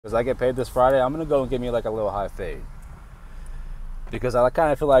Because I get paid this Friday, I'm going to go and give me like a little high fade. Because I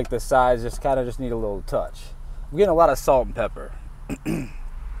kind of feel like the sides just kind of just need a little touch. I'm getting a lot of salt and pepper.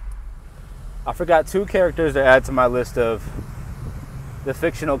 I forgot 2 characters to add to my list of the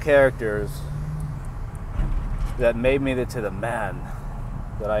fictional characters that made me to the man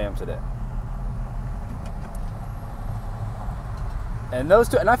that I am today. And those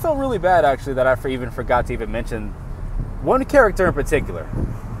 2, and I felt really bad actually that I even forgot to even mention one character in particular.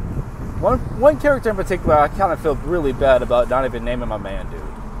 One character in particular I kind of feel really bad about not even naming my man, dude.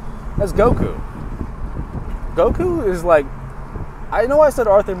 That's Goku. Goku is like, I know I said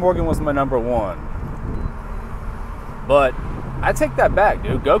Arthur Morgan was my number 1. But I take that back,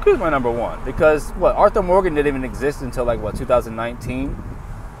 dude. Goku's my number 1. Because, Arthur Morgan didn't even exist until 2019?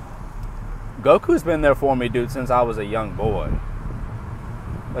 Goku's been there for me, dude, since I was a young boy.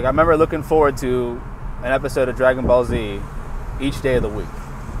 Like, I remember looking forward to an episode of Dragon Ball Z each day of the week.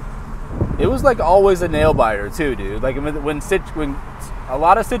 It was like always a nail biter too, dude. Like when a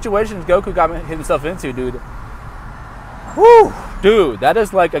lot of situations Goku got himself into, dude. Whew, dude, that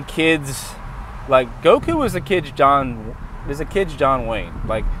is like a kid's. Like Goku is a kid's John Wayne.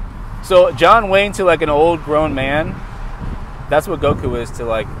 Like, so John Wayne to like an old grown man. That's what Goku is to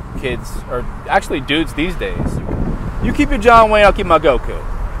like kids, or actually dudes these days. You keep your John Wayne, I'll keep my Goku.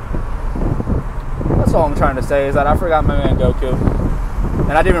 That's all I'm trying to say is that I forgot my man Goku.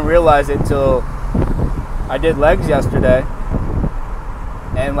 And I didn't even realize it till I did legs yesterday.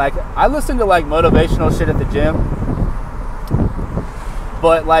 And like, I listen to like motivational shit at the gym.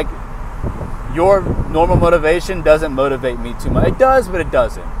 But like, your normal motivation doesn't motivate me too much. It does, but it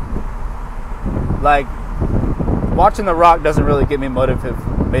doesn't. Like, watching The Rock doesn't really get me motivated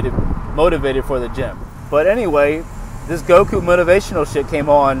for the gym. But anyway, this Goku motivational shit came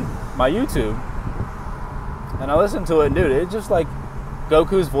on my YouTube. And I listened to it, and dude, it's just like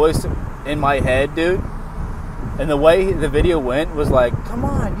Goku's voice in my head, dude. And the way the video went was like, come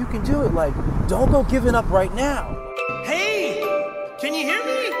on, you can do it. Like, don't go giving up right now. Hey, can you hear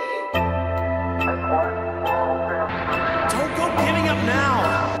me? Don't go giving up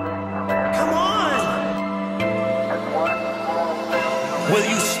now. Come on. Will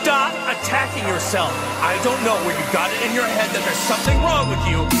you stop attacking yourself? I don't know where you got it in your head that there's something wrong with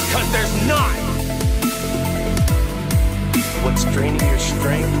you, because there's not. What's draining your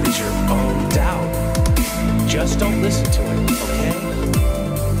strength is your own doubt. Just don't listen to it, okay?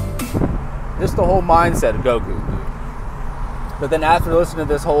 Just the whole mindset of Goku, dude. But then after listening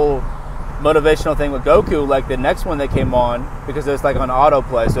to this whole motivational thing with Goku, like the next one that came on, because it's like on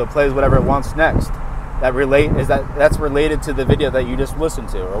autoplay, so it plays whatever it wants next. That's related to the video that you just listened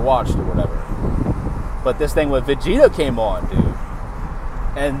to or watched or whatever. But this thing with Vegeta came on, dude.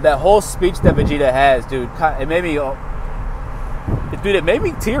 And that whole speech that Vegeta has, dude, it made me... Dude, it made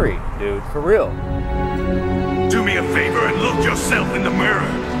me teary, dude, for real. Do me a favor and look yourself in the mirror.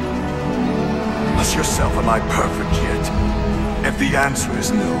 Ask yourself, am I perfect yet? If the answer is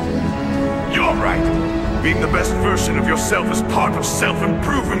no, you're right. Being the best version of yourself is part of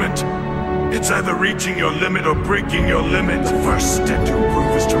self-improvement. It's either reaching your limit or breaking your limit. The first step to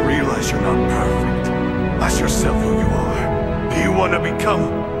improve is to realize you're not perfect. Ask yourself who you are. Who you want to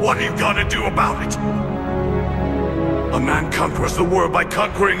become? What are you gonna do about it? A man conquers the world by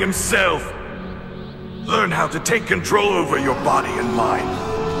conquering himself. Learn how to take control over your body and mind.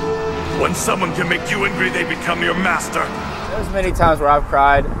 When someone can make you angry, they become your master. There's many times where I've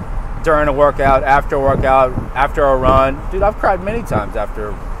cried during a workout, after a run. Dude, I've cried many times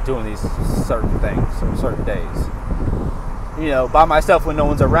after doing these certain things, or certain days. You know, by myself when no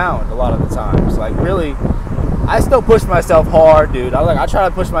one's around a lot of the times. Like, really, I still push myself hard, dude. I try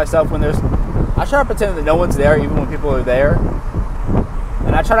to push myself when I try to pretend that no one's there, even when people are there.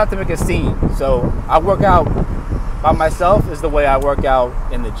 And I try not to make a scene. So I work out by myself is the way I work out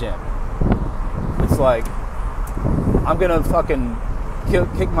in the gym. It's like, I'm gonna fucking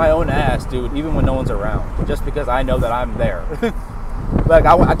kick my own ass, dude, even when no one's around. Just because I know that I'm there. Like,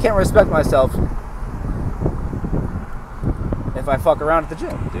 I can't respect myself if I fuck around at the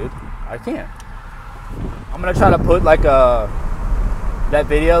gym, dude. I can't. I'm gonna try to put like that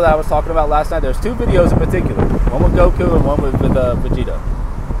video that I was talking about last night. There's 2 videos in particular. One with Goku and one with Vegeta.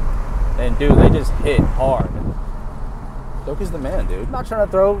 And dude, they just hit hard. Goku's the man, dude. I'm not trying to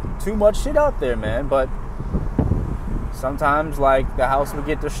throw too much shit out there, man, but sometimes like the house would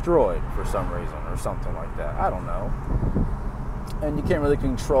get destroyed for some reason or something like that. I don't know. And you can't really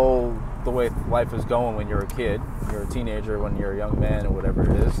control the way life is going when you're a kid. You're a teenager, when you're a young man, or whatever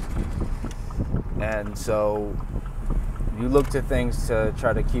it is. And so you look to things to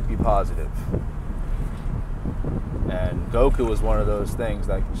try to keep you positive. And Goku was one of those things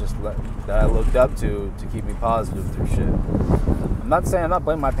that I looked up to keep me positive through shit. I'm not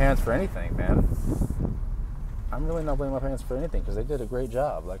blaming my parents for anything, man. I'm really not blaming my parents for anything because they did a great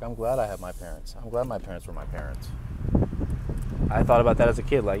job. Like, I'm glad I have my parents. I'm glad my parents were my parents. I thought about that as a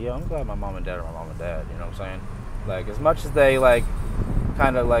kid. Like, yo, I'm glad my mom and dad are my mom and dad. You know what I'm saying? Like, as much as they, like,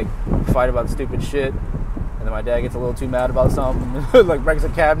 kind of, like, fight about stupid shit, and then my dad gets a little too mad about something, like, breaks a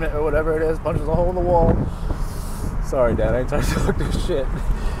cabinet or whatever it is, punches a hole in the wall. Sorry, Dad, I ain't trying to talk this shit.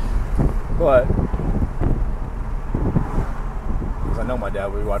 But, because I know my dad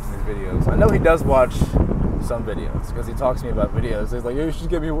will be watching these videos. I know he does watch some videos, because he talks to me about videos. He's like, yo, you should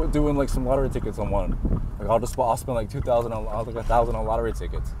get me doing, like, some lottery tickets on one. Like, I'll spend, like, $2,000 on, like, $1,000 on lottery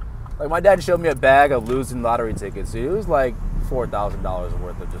tickets. Like, my dad showed me a bag of losing lottery tickets. Dude, it was, like, $4,000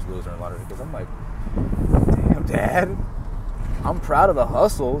 worth of just losing lottery tickets. I'm like, damn, Dad. I'm proud of the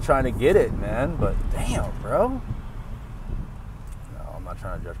hustle, trying to get it, man. But, damn, bro. I'm not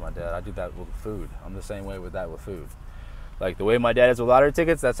trying to judge my dad. I do that with food. I'm the same way with that with food. Like, the way my dad is with lottery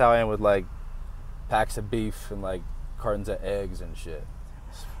tickets, that's how I am with, like, packs of beef and, like, cartons of eggs and shit.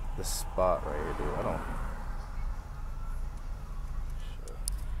 This spot right here, dude. I don't... Sure.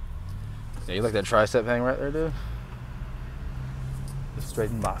 Yeah, you like that tricep hang right there, dude? Just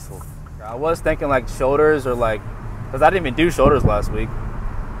straight muscle. I was thinking, like, shoulders or, like... Because I didn't even do shoulders last week.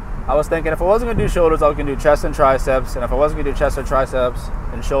 I was thinking if I wasn't going to do shoulders, I was going to do chest and triceps. And if I wasn't going to do chest or triceps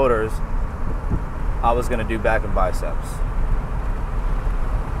and shoulders, I was going to do back and biceps.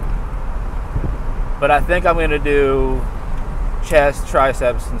 But I think I'm going to do chest,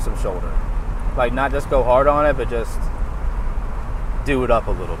 triceps, and some shoulder. Like, not just go hard on it, but just do it up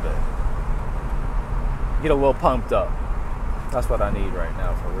a little bit. Get a little pumped up. That's what I need right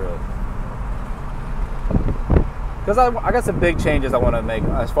now, for real. Because I got some big changes I want to make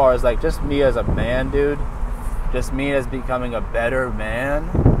as far as, like, just me as a man, dude. Just me as becoming a better man.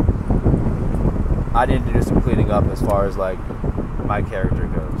 I need to do some cleaning up as far as, like, my character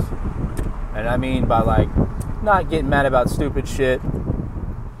goes. And I mean by, like, not getting mad about stupid shit.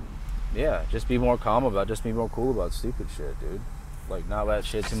 Yeah, just be more calm about, just be more cool about stupid shit, dude. Like, not let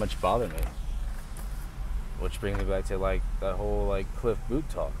shit too much bother me. Which brings me back to, like, that whole, like, Cliff Boot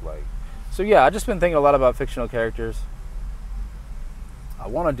talk. Like, so yeah, I've just been thinking a lot about fictional characters. I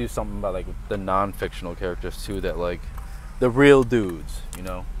want to do something about, like, the non-fictional characters too, that, like, the real dudes, you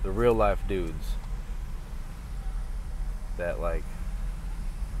know, the real life dudes that, like,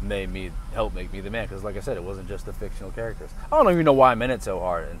 help make me the man. Because, like I said, it wasn't just the fictional characters. I don't even know why I'm in it so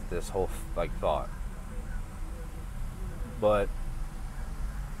hard into this whole, like, thought. But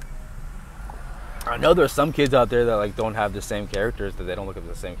I know there's some kids out there that, like, don't have the same characters, that they don't look up to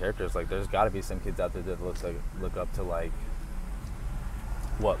the same characters. Like, there's got to be some kids out there that look up to, like,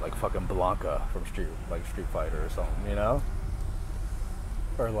 what, like fucking Blanca from Street Fighter or something, you know?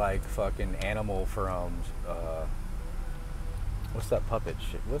 Or, like, fucking Animal from what's that puppet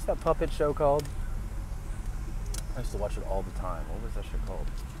shit? What's that puppet show called? I used to watch it all the time. What was that shit called?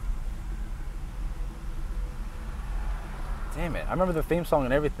 Damn it. I remember the theme song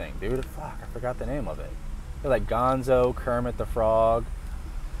and everything, dude. Fuck, I forgot the name of it. They're like Gonzo, Kermit the Frog,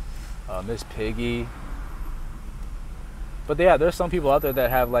 Miss Piggy. But yeah, there's some people out there that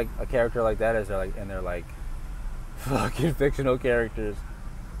have, like, a character like that as their, like, and they're, like, fucking fictional characters.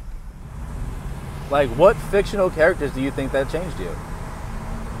 Like, what fictional characters do you think that changed you?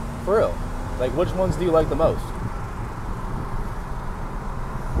 For real. Like, which ones do you like the most?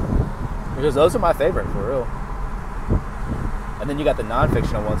 Because those are my favorite, for real. And then you got the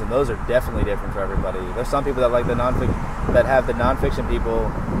non-fictional ones, and those are definitely different for everybody. There's some people that like the that have the non-fiction people.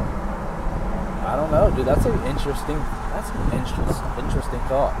 I don't know, dude. That's an interesting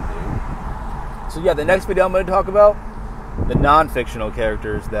thought, dude. So yeah, the next video I'm going to talk about the non-fictional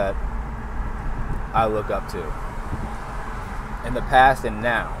characters that I look up to in the past and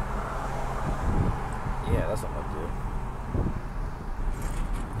now. Yeah, that's what I'm going to do.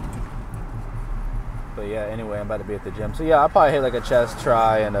 But yeah, anyway, I'm about to be at the gym. So yeah, I'll probably hit like a chest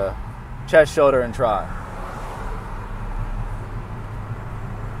try and a chest, shoulder, and try.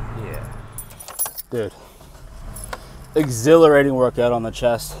 Yeah. Dude. Exhilarating workout on the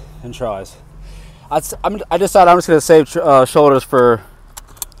chest and tries. I decided I'm just going to save shoulders for...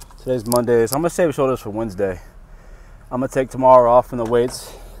 Today's Monday, so I'm going to save shoulders for Wednesday. I'm going to take tomorrow off from the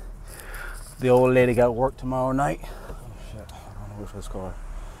weights. The old lady got work tomorrow night. Oh shit, I don't know which was car.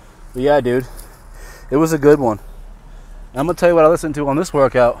 But yeah, dude. It was a good one. I'm gonna tell you what I listened to on this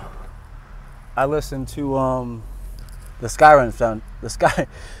workout. I listened to the Skyrim soundtrack.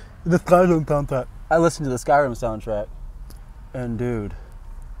 I listened to the Skyrim soundtrack, and dude,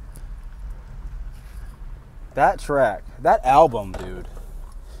 that track, that album, dude,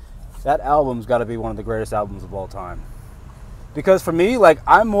 that album's got to be one of the greatest albums of all time. Because for me, like,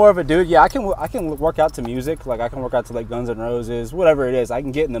 I'm more of a dude. Yeah, I can work out to music. Like, I can work out to like Guns N' Roses, whatever it is. I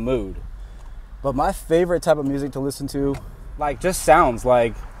can get in the mood. But my favorite type of music to listen to, like, just sounds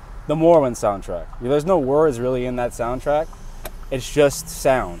like the Morrowind soundtrack. There's no words really in that soundtrack. It's just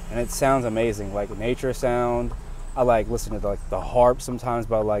sound, and it sounds amazing. Like nature sound. I like listening to like the harp sometimes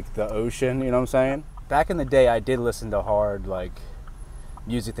by like the ocean. You know what I'm saying? Back in the day, I did listen to hard like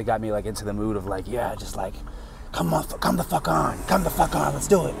music that got me like into the mood of like, yeah, just like, come the fuck on, let's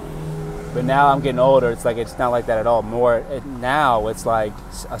do it. But now I'm getting older. It's like it's not like that at all. Now it's like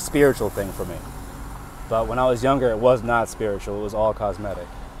a spiritual thing for me. But when I was younger, it was not spiritual. It was all cosmetic.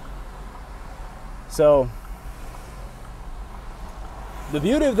 So the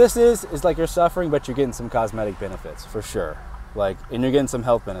beauty of this is like you're suffering, but you're getting some cosmetic benefits for sure. Like, and you're getting some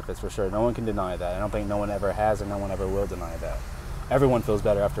health benefits for sure. No one can deny that. I don't think no one ever has, and no one ever will deny that. Everyone feels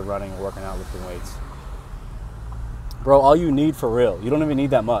better after running, working out, lifting weights. Bro, all you need for real, you don't even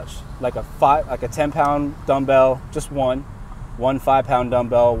need that much. Like a 10-pound dumbbell, just one 5-pound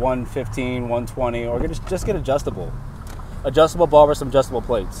dumbbell, 115, 120, or just get adjustable bar with some adjustable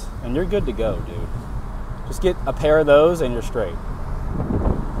plates, and you're good to go, dude. Just get a pair of those, and you're straight.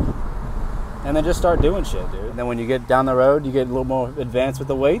 And then just start doing shit, dude. And then when you get down the road, you get a little more advanced with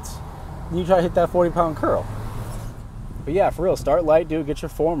the weights, and you try to hit that 40-pound curl. But yeah, for real, start light, dude. Get your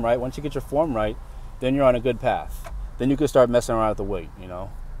form right. Once you get your form right, then you're on a good path. Then you can start messing around with the weight, you know?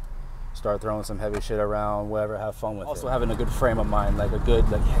 Start throwing some heavy shit around, whatever, have fun with it. Also having a good frame of mind, like a good,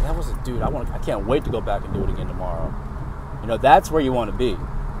 like, yeah, that was a dude, I can't wait to go back and do it again tomorrow. You know, that's where you want to be.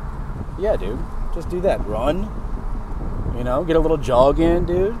 Yeah, dude, just do that. Run, you know, get a little jog in,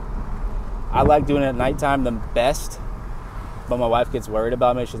 dude. I like doing it at nighttime the best, but my wife gets worried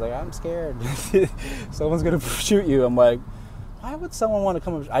about me. She's like, I'm scared. Someone's going to shoot you. I'm like, why would someone want to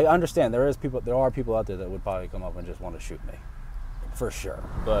come up? I understand there are people out there that would probably come up and just want to shoot me. For sure.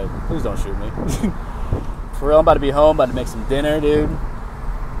 But please don't shoot me. For real, I'm about to be home, about to make some dinner, dude.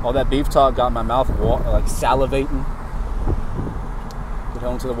 All that beef talk got my mouth like salivating. Get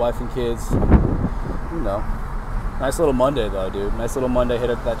home to the wife and kids. You know. Nice little Monday, though, dude. Nice little Monday. Hit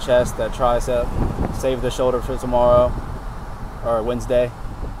up that chest, that tricep. Save the shoulder for tomorrow. Or Wednesday.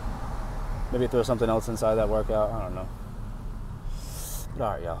 Maybe throw something else inside that workout. I don't know. But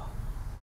all right, y'all.